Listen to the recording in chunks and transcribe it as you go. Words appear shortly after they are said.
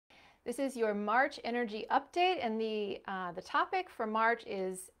This is your March energy update, and the topic for March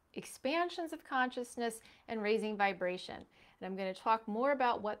is expansions of consciousness and raising vibration. And I'm going to talk more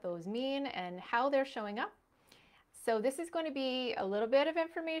about what those mean and how they're showing up. So this is going to be a little bit of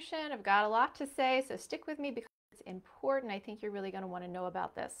information. I've got a lot to say, so stick with me because it's important. I think you're really going to want to know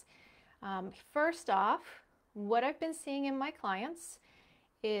about this. First off, what I've been seeing in my clients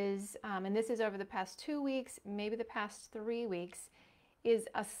is, and this is over the past 2 weeks, maybe the past 3 weeks, is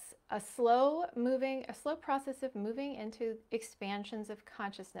a slow process of moving into expansions of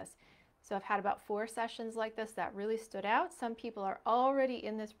consciousness. So I've had about 4 sessions like this that really stood out. Some people are already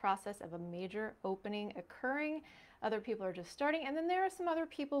in this process of a major opening occurring. Other people are just starting. And then there are some other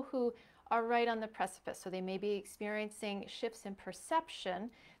people who are right on the precipice. So they may be experiencing shifts in perception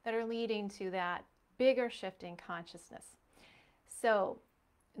that are leading to that bigger shift in consciousness. So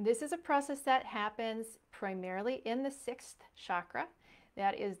this is a process that happens primarily in the 6th chakra.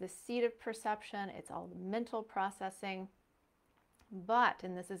 That is the seat of perception. It's all the mental processing. But,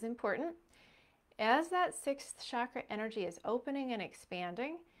 and this is important, as that 6th chakra energy is opening and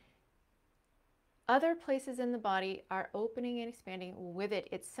expanding, other places in the body are opening and expanding with it.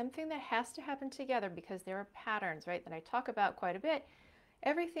 It's something that has to happen together because there are patterns, right, that I talk about quite a bit.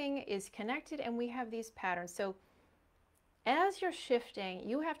 Everything is connected and we have these patterns. So as you're shifting,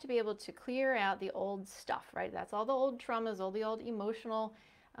 you have to be able to clear out the old stuff, right? That's all the old traumas, all the old emotional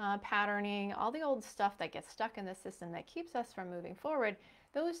patterning, all the old stuff that gets stuck in the system that keeps us from moving forward.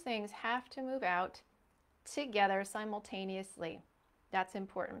 Those things have to move out together simultaneously. That's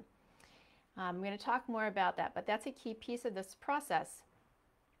important. I'm going to talk more about that, but that's a key piece of this process.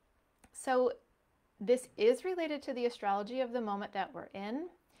 So this is related to the astrology of the moment that we're in.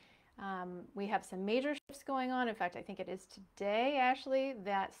 We have some major shifts going on. In fact, I think it is today, actually,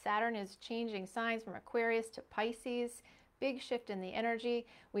 that Saturn is changing signs from Aquarius to Pisces. Big shift in the energy.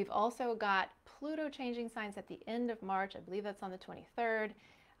 We've also got Pluto changing signs at the end of March. I believe that's on the 23rd,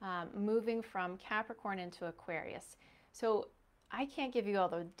 moving from Capricorn into Aquarius. So I can't give you all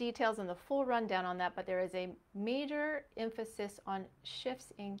the details and the full rundown on that, but there is a major emphasis on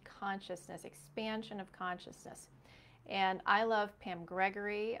shifts in consciousness, expansion of consciousness. And I love Pam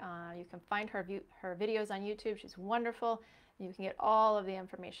Gregory. You can find her videos on YouTube. She's wonderful. You can get all of the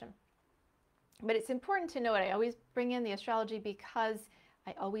information. But it's important to note, I always bring in the astrology because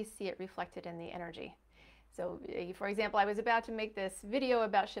I always see it reflected in the energy. So, for example, I was about to make this video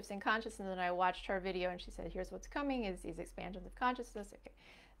about shifts in consciousness, and I watched her video, and she said, here's what's coming, is these expansions of consciousness. Okay,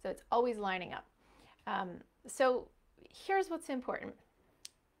 so it's always lining up. So here's what's important.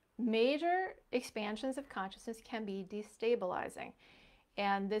 Major expansions of consciousness can be destabilizing.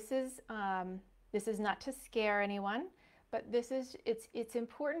 And this is not to scare anyone, but it's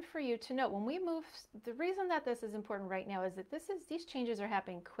important for you to know when we move. The reason that this is important right now is that these changes are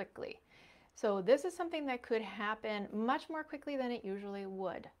happening quickly. So this is something that could happen much more quickly than it usually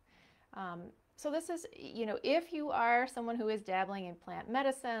would. So this is, if you are someone who is dabbling in plant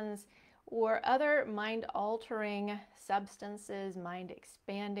medicines or other mind-altering substances,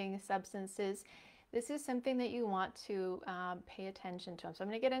 mind-expanding substances, this is something that you want to pay attention to. So I'm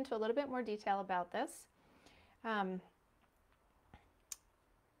going to get into a little bit more detail about this.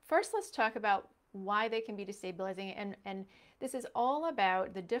 First, let's talk about why they can be destabilizing, and this is all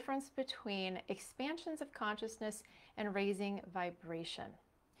about the difference between expansions of consciousness and raising vibration.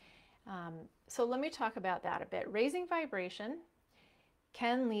 So let me talk about that a bit. Raising vibration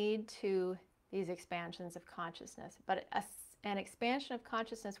can lead to these expansions of consciousness, but an expansion of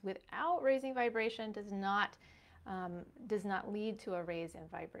consciousness without raising vibration does not lead to a raise in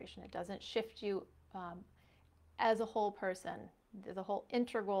vibration. It doesn't shift you as a whole person. The whole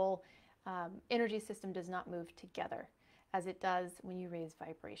integral energy system does not move together as it does when you raise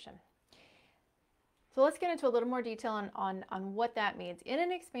vibration. So let's get into a little more detail on what that means. In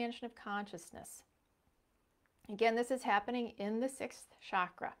an expansion of consciousness, again, this is happening in the 6th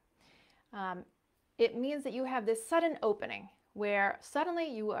chakra. It means that you have this sudden opening where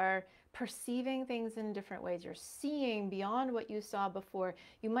suddenly you are perceiving things in different ways. You're seeing beyond what you saw before.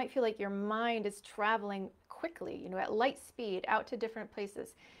 You might feel like your mind is traveling quickly, at light speed out to different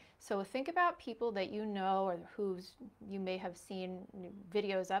places. So think about people that you know or whose you may have seen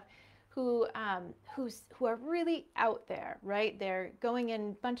videos of who are really out there, right? They're going in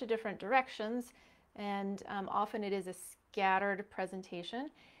a bunch of different directions, and often it is a scattered presentation.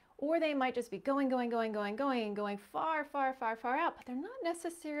 Or they might just be going far, far, far, far out, but they're not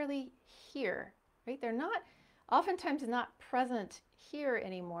necessarily here, right? They're not, oftentimes not present here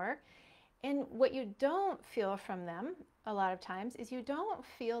anymore. And what you don't feel from them a lot of times is you don't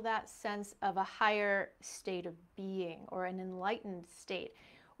feel that sense of a higher state of being or an enlightened state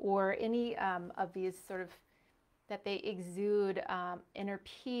or any of these sort of that they exude inner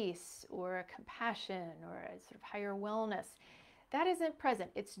peace or compassion or a sort of higher wellness. That isn't present.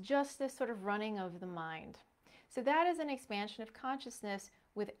 It's just this sort of running of the mind. So that is an expansion of consciousness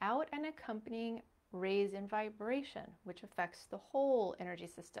without an accompanying raise in vibration, which affects the whole energy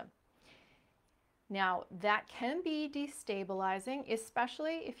system. Now, that can be destabilizing,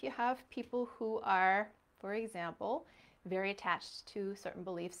 especially if you have people who are, for example, very attached to certain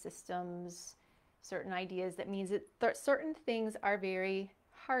belief systems, certain ideas. That means that certain things are very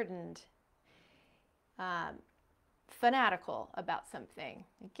hardened, fanatical about something.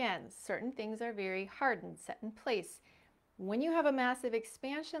 Again, certain things are very hardened, set in place. When you have a massive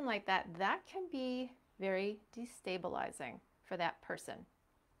expansion like that, that can be very destabilizing for that person.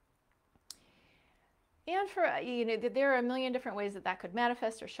 And for, there are a million different ways that that could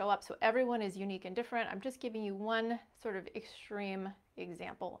manifest or show up, so everyone is unique and different. I'm just giving you one sort of extreme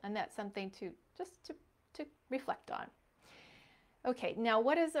example, and that's something to reflect on. Okay, now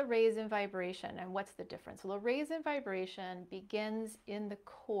what is a raise in vibration and what's the difference? Well, a raise in vibration begins in the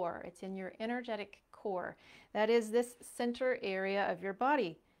core. It's in your energetic core. That is this center area of your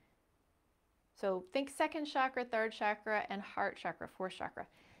body. So think second chakra, third chakra, and heart chakra, fourth chakra.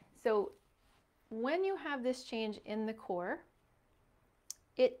 So when you have this change in the core,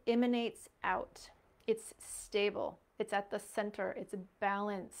 it emanates out. It's stable. It's at the center. It's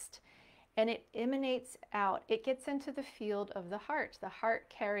balanced. And it emanates out. It gets into the field of the heart. The heart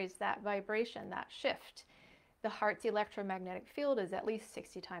carries that vibration, that shift. The heart's electromagnetic field is at least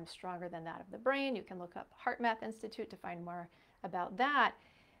 60 times stronger than that of the brain. You can look up HeartMath Institute to find more about that.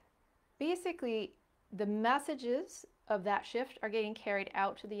 Basically, the messages of that shift are getting carried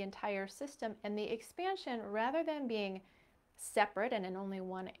out to the entire system, and the expansion, rather than being separate and in only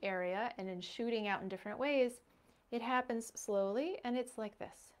one area and in shooting out in different ways, it happens slowly, and it's like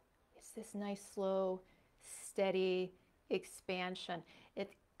this. It's this nice, slow, steady expansion.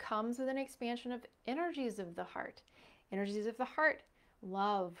 It comes with an expansion of energies of the heart. Energies of the heart: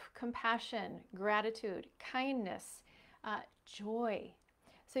 love, compassion, gratitude, kindness, joy.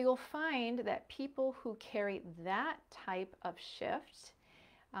 So you'll find that people who carry that type of shift,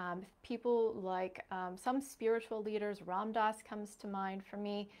 people like some spiritual leaders, Ram Dass comes to mind for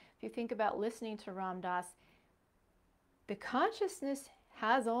me. If you think about listening to Ram Dass, the consciousness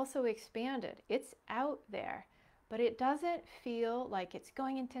has also expanded. It's out there, but it doesn't feel like it's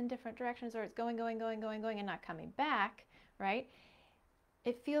going in 10 different directions, or it's going, and not coming back, right?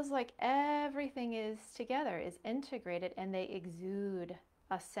 It feels like everything is together, is integrated, and they exude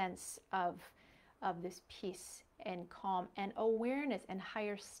a sense of this peace and calm and awareness and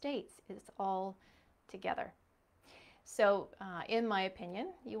higher states. It's all together. So in my opinion,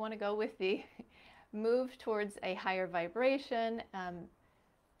 you want to go with the move towards a higher vibration.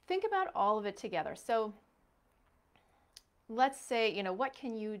 Think about all of it together. So let's say, what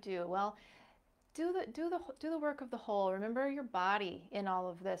can you do? Well, do the work of the whole. Remember your body in all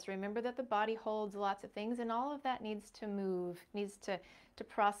of this. Remember that the body holds lots of things, and all of that needs to move, needs to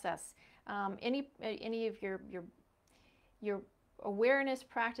process. Any of your awareness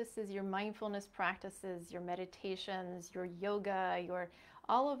practices, your mindfulness practices, your meditations, your yoga,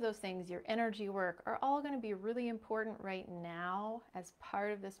 all of those things, your energy work, are all going to be really important right now as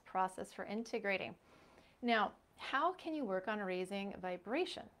part of this process for integrating. Now, how can you work on raising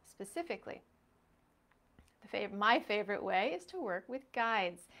vibration specifically? My favorite way is to work with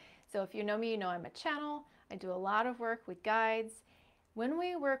guides. So if you know me, you know I'm a channel. I do a lot of work with guides. When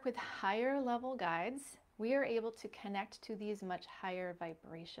we work with higher level guides, we are able to connect to these much higher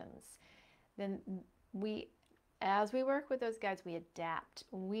vibrations. Then as we work with those guides, we adapt.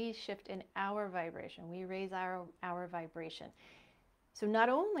 We shift in our vibration. We raise our vibration. So not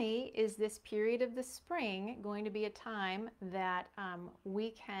only is this period of the spring going to be a time that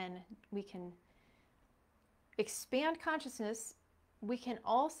we can expand consciousness, we can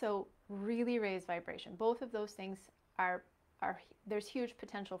also really raise vibration. Both of those things there's huge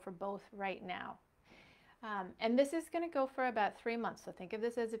potential for both right now. And this is going to go for about 3 months. So think of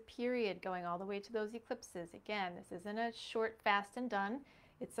this as a period going all the way to those eclipses. Again, this isn't a short, fast, and done.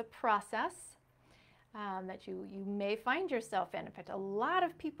 It's a process that you may find yourself in. In fact, a lot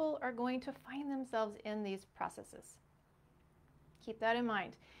of people are going to find themselves in these processes. Keep that in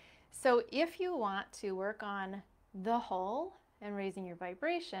mind. So if you want to work on the whole and raising your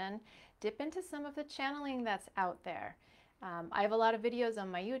vibration, dip into some of the channeling that's out there. I have a lot of videos on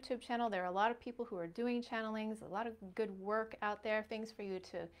my YouTube channel. There are a lot of people who are doing channelings, a lot of good work out there, things for you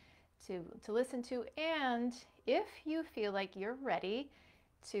to listen to. And if you feel like you're ready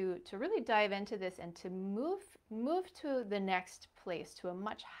to really dive into this and to move to the next place, to a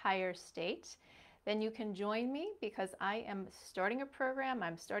much higher state, then you can join me, because I am starting a program.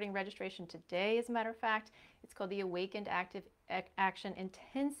 I'm starting registration today, as a matter of fact. It's called the Awakened Active Action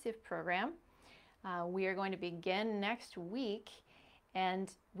Intensive Program. We are going to begin next week,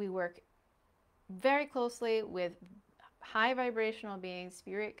 and we work very closely with high vibrational beings,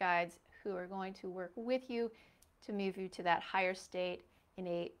 spirit guides, who are going to work with you to move you to that higher state in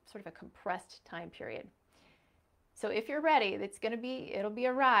a sort of a compressed time period. So if you're ready, it'll be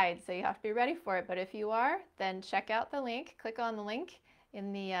a ride, so you have to be ready for it. But if you are, then check out the link, click on the link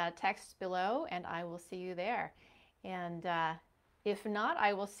in the text below, and I will see you there. And if not,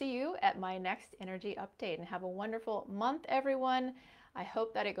 I will see you at my next energy update. And have a wonderful month, everyone. I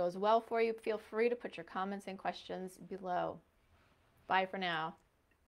hope that it goes well for you. Feel free to put your comments and questions below. Bye for now.